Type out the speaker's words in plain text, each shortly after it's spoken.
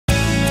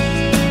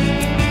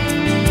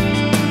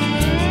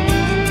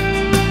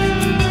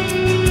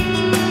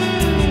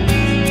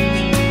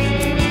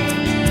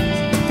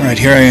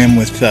Alright, here I am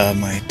with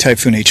my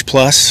Typhoon H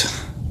Plus,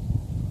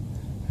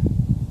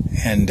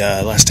 and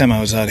last time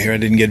I was out here I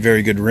didn't get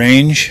very good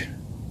range,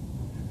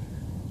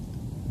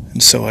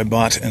 and so I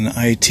bought an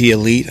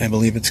ITELITE, I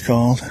believe it's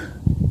called,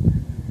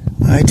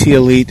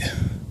 ITELITE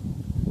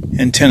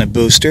antenna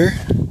booster.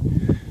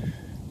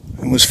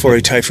 It was for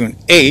a Typhoon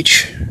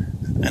H,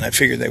 and I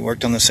figured they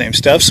worked on the same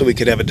stuff, so we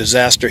could have a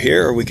disaster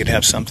here or we could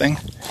have something,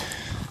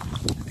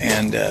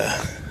 and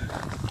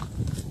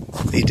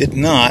they did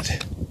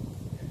not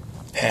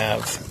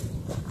have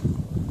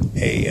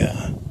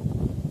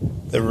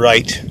the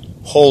right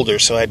holder,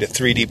 so I had to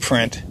 3D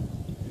print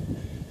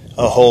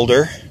a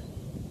holder,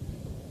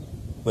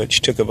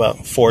 which took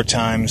about 4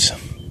 times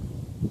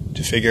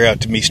to figure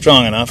out to be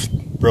strong enough.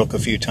 Broke a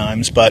few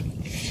times, but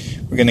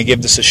we're going to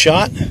give this a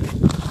shot.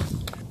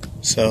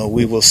 So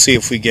we will see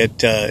if we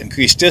get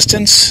increased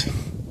distance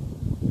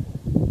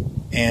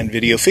and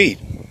video feed.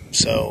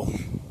 So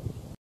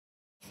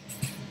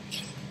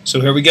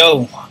here we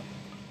go.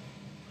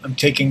 I'm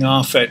taking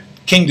off at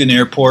Kingdon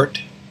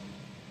Airport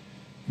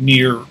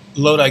near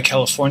Lodi,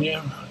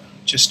 California,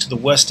 just to the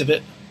west of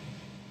it.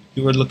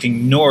 You are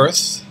looking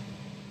north,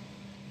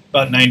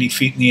 about 90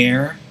 feet in the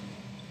air.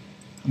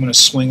 I'm going to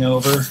swing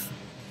over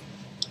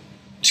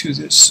to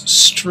this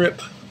strip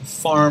of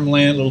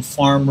farmland, little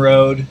farm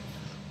road,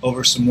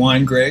 over some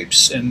wine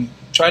grapes, and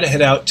try to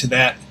head out to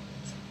that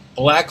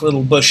black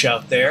little bush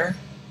out there,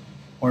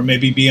 or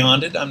maybe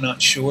beyond it, I'm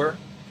not sure.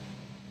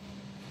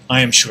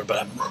 I am sure, but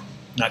I'm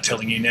not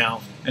telling you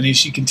now. And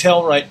as you can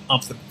tell right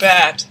off the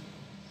bat,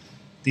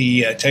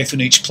 the Typhoon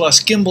H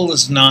Plus gimbal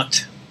is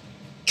not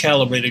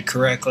calibrated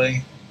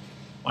correctly.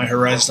 My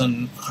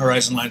horizon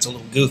line's a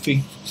little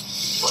goofy.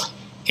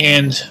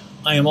 And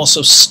I am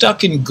also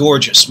stuck in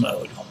gorgeous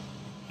mode.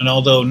 And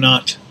although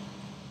not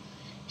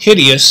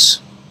hideous,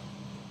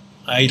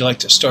 I like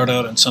to start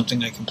out on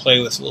something I can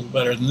play with a little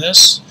better than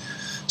this.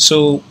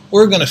 So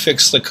we're going to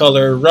fix the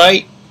color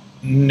right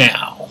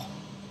now.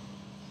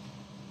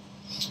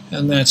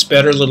 And that's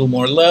better, a little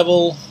more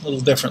level, a little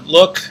different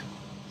look.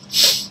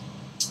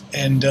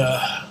 And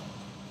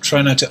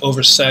try not to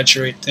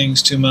oversaturate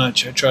things too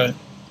much. I try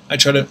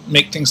to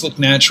make things look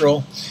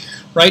natural.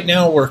 Right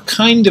now we're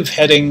kind of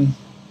heading,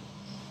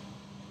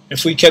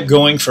 if we kept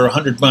going for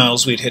 100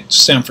 miles, we'd hit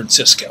San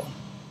Francisco.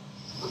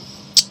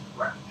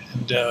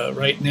 And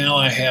right now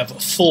I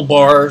have full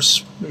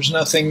bars. There's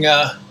nothing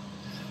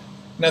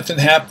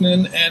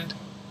happening. And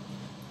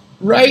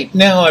right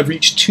now I've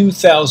reached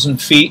 2,000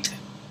 feet.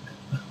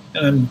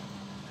 And I'm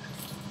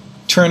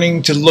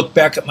turning to look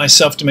back at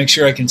myself to make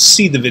sure I can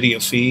see the video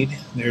feed.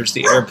 There's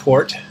the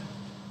airport.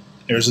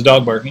 There's the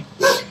dog barking.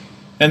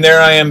 And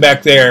there I am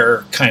back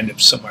there, kind of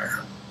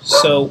somewhere.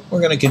 So we're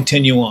going to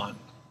continue on.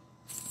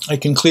 I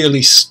can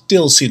clearly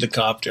still see the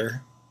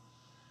copter.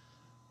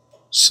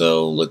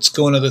 So let's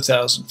go another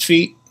 1,000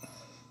 feet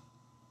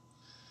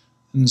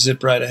and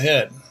zip right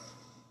ahead.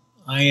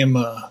 I've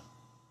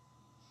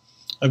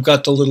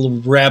got the little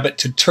rabbit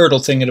to turtle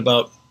thing at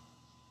about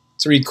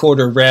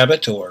 3/4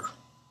 rabbit or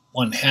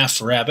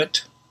 1/2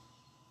 rabbit.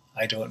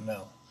 I don't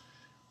know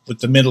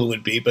what the middle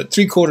would be, but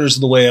 3/4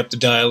 of the way up the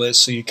dial is,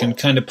 so you can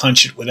kind of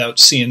punch it without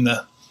seeing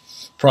the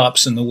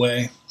props in the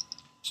way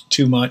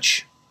too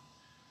much.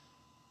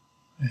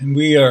 And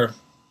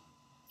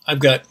I've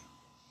got,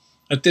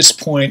 at this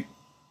point,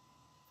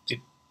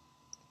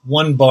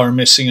 1 bar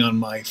missing on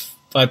my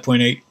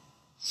 5.8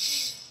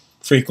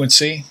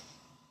 frequency,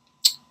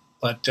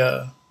 but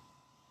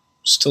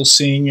still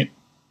seeing it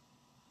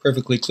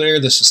perfectly clear.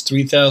 This is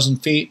 3,000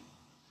 feet.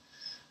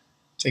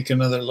 Take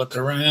another look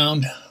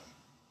around.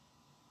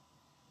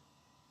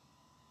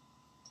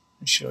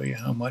 I'll show you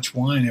how much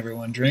wine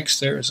everyone drinks.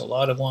 There is a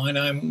lot of wine.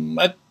 I'm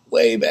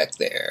way back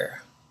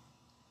there.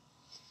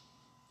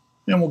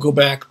 And we'll go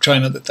back, try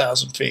another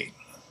 1,000 feet.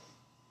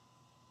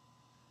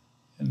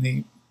 And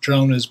the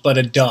drone is but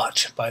a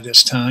dot by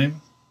this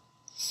time.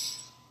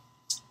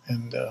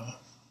 And I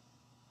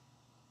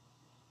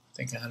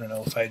don't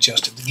know if I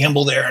adjusted the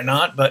gimbal there or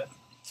not, but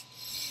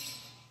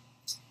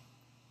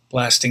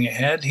blasting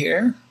ahead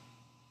here.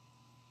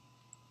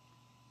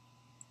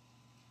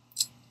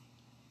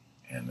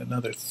 And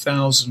another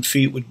 1,000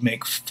 feet would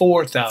make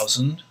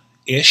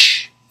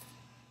 4,000-ish.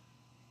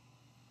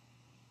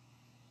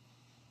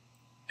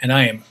 And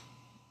I am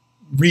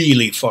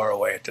really far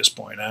away at this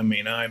point. I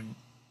mean, I'm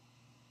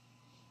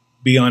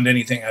beyond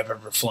anything I've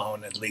ever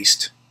flown, at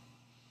least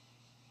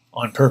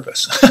on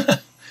purpose.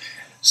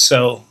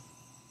 So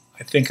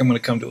I think I'm going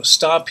to come to a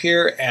stop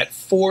here at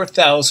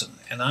 4,000.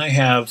 And I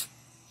have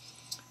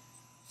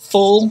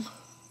full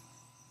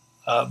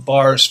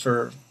bars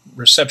for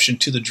reception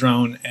to the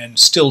drone and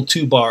still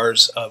 2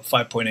 bars of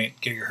 5.8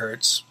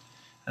 gigahertz.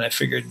 And I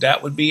figured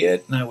that would be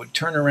it, and I would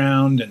turn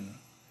around and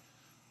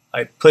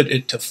I put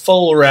it to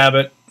full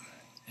rabbit,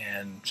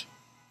 and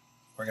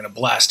we're going to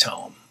blast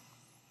home.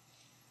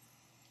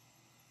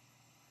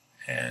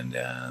 And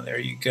there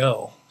you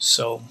go.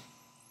 So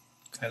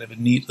kind of a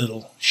neat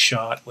little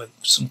shot with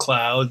some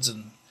clouds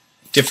and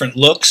different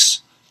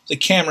looks. The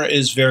camera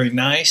is very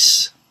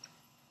nice.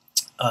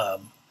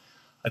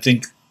 I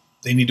think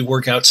they need to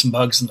work out some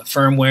bugs in the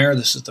firmware.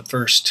 This is the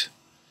first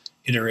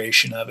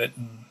iteration of it,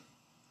 and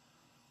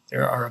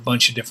there are a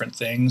bunch of different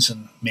things,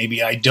 and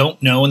maybe I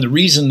don't know. And the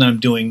reason I'm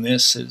doing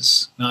this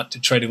is not to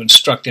try to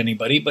instruct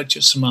anybody, but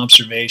just some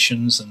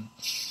observations, and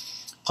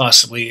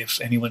possibly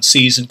if anyone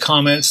sees and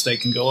comments, they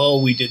can go,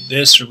 oh, we did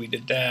this or we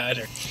did that.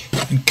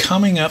 And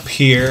coming up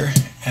here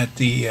at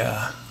the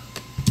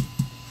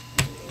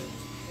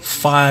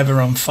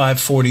around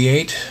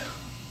 548,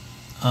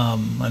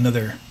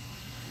 another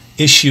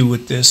issue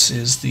with this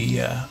is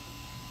the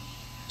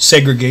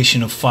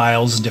segregation of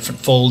files,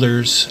 different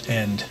folders,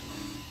 and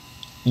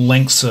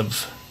lengths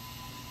of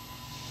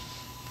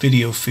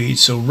video feed.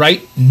 So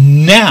right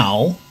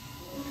now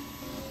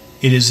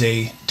it is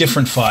a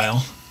different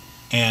file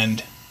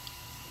and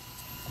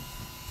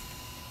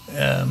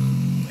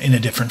in a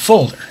different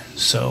folder.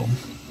 So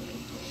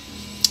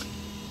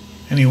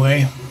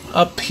anyway,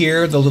 up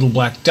here, the little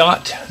black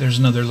dot, there's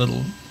another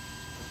little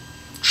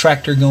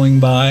tractor going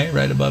by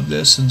right above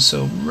this, and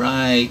so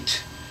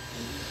right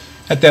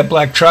at that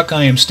black truck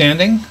I am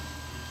standing.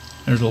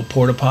 There's a little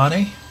porta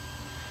potty,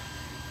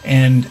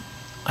 and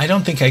I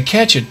don't think I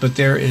catch it, but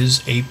there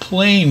is a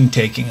plane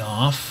taking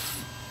off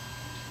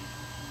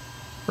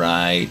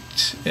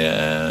right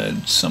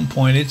at some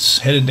point. It's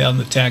headed down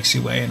the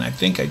taxiway, and I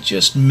think I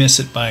just miss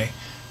it by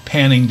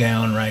panning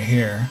down right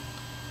here,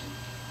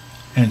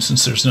 and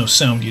since there's no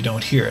sound you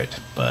don't hear it,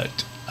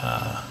 but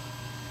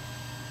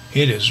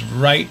it is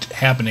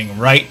happening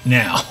right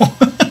now.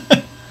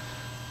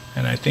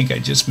 And I think I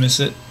just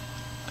miss it.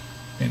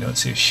 I don't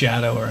see a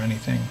shadow or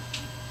anything.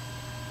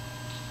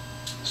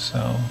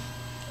 So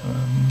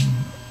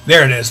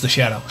there it is, the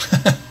shadow.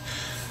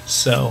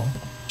 So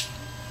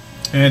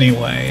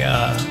anyway,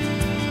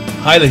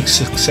 highly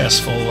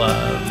successful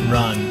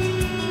run.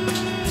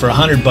 For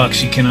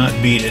 $100 you cannot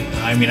beat it.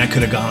 I mean, I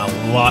could have gone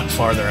a lot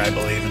farther, I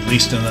believe, at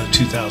least another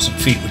 2,000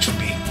 feet, which would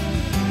be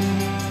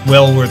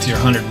well worth your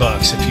 $100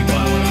 if you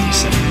buy one.